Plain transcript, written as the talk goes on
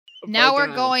Now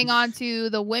we're going on to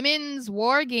the women's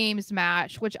War Games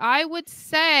match, which I would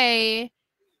say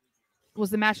was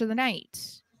the match of the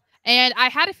night. And I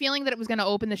had a feeling that it was going to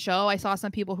open the show. I saw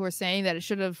some people who were saying that it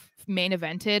should have main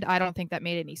evented. I don't think that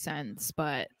made any sense,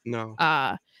 but no.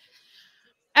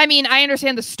 I mean, I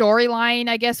understand the storyline,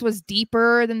 I guess, was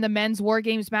deeper than the men's War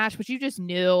Games match, but you just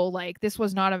knew like this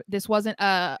wasn't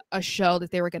a show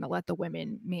that they were going to let the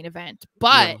women main event.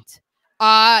 But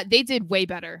they did way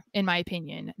better, in my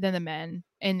opinion, than the men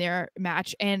in their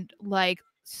match. And like,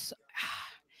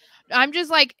 I'm just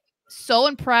like so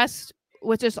impressed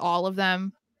with just all of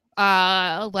them.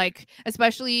 Like,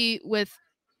 especially with,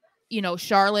 you know,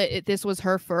 Charlotte, this was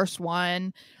her first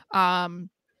one.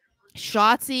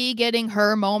 Shotzi getting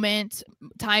her moment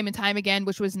time and time again,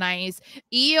 which was nice.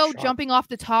 Io jumping off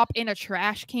the top in a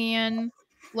trash can.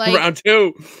 Like, round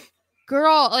 2.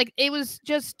 Girl, like, it was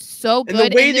just so good.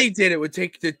 And the way they did it would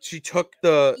she took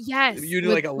the, you did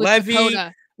like a levy.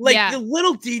 Dakota. Like, the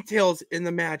little details in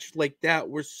the match like that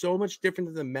were so much different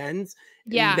than the men's.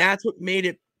 And that's what made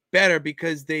it better,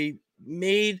 because they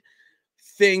made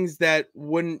things that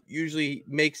wouldn't usually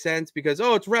make sense because,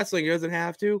 oh, it's wrestling, it doesn't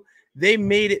have to. They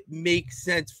made it make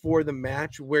sense for the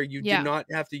match where you did not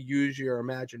have to use your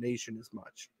imagination as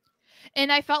much.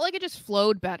 And I felt like it just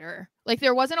flowed better. Like,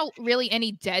 there wasn't really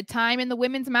any dead time in the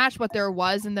women's match, but there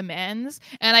was in the men's.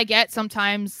 And I get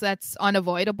sometimes that's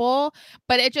unavoidable,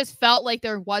 but it just felt like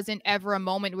there wasn't ever a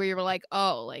moment where you were like,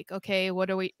 oh, like, okay,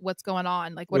 what's going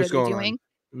on? Like, what are they doing?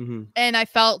 Mm-hmm. And I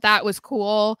felt that was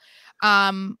cool.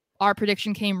 Our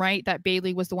prediction came right that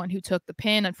Bayley was the one who took the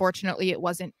pin. Unfortunately, it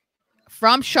wasn't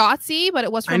from Shotzi, but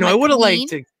it was from, I know, I would have liked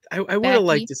to. I would have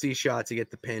liked to see Shotzi get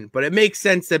the pin, but it makes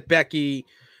sense that Becky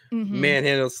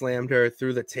manhandle slammed her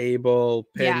through the table,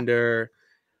 pinned her.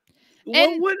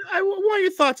 I want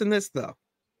your thoughts on this though.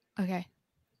 Okay.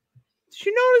 Did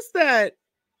you notice that?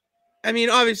 I mean,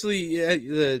 obviously,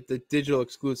 the digital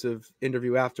exclusive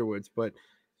interview afterwards, but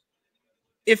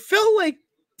it felt like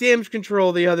Damage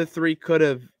Control, the other three, could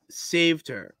have saved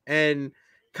her. And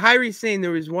Kairi saying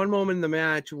there was one moment in the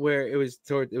match where it was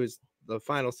the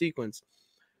final sequence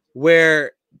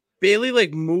where Bayley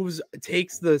like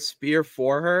takes the spear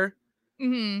for her,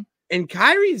 and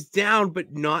Kairi's down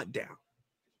but not down.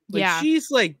 Like, she's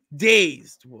like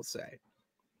dazed, we'll say.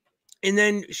 And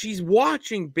then she's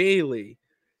watching Bayley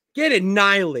get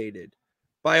annihilated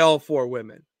by all 4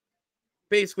 women.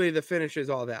 Basically, the finishes,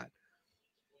 all that.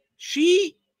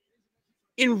 She,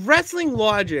 in wrestling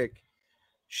logic,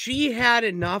 she had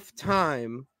enough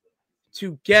time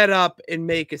to get up and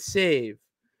make a save.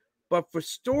 But for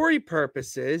story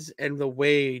purposes and the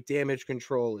way Damage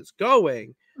Control is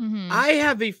going, I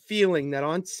have a feeling that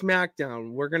on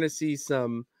SmackDown, we're going to see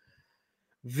some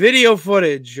video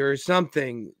footage or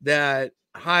something that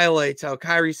highlights how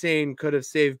Kairi Sane could have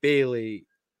saved Bayley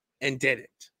and didn't.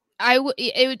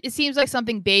 It seems like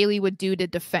something Bayley would do to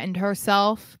defend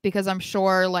herself, because I'm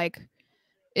sure like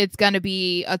it's going to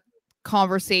be a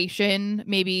conversation,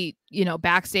 maybe, you know,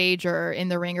 backstage or in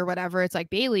the ring or whatever. It's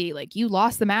like, Bayley, like, you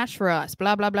lost the match for us,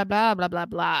 blah blah blah blah blah blah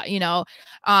blah, you know.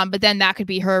 But then that could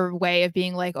be her way of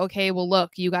being like, okay, well,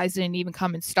 look, you guys didn't even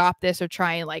come and stop this or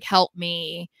try and like help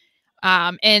me.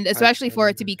 And especially for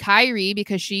it to be Kairi,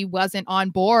 because she wasn't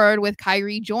on board with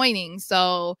Kairi joining.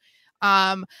 So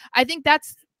I think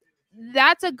that's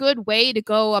a good way to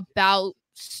go about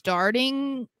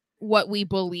starting what we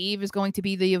believe is going to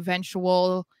be the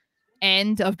eventual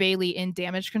end of Bayley in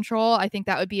Damage Control. I think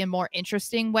that would be a more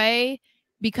interesting way,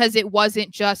 because it wasn't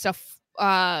just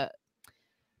a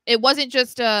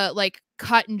like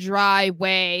cut and dry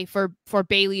way for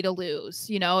Bayley to lose.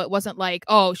 You know, it wasn't like,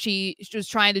 oh, she was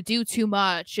trying to do too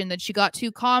much and then she got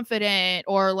too confident,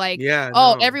 or like,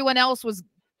 everyone else was,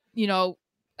 you know,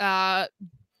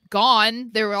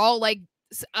 gone. They were all like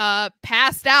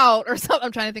passed out or something.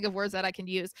 I'm trying to think of words that I can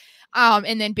use.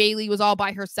 And then Bayley was all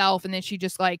by herself, and then she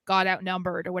just like got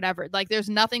outnumbered or whatever. Like, there's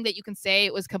nothing that you can say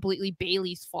it was completely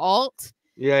Bayley's fault.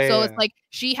 It's like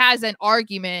she has an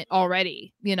argument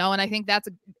already, you know, and I think that's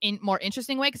a more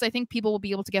interesting way, because I think people will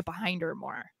be able to get behind her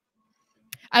more.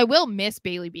 I will miss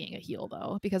Bayley being a heel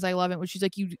though, because I love it when she's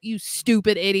like, you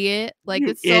stupid idiot. Like,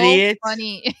 it's so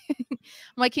funny. I'm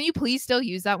like, can you please still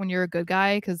use that when you're a good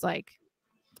guy? Because like,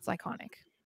 it's iconic.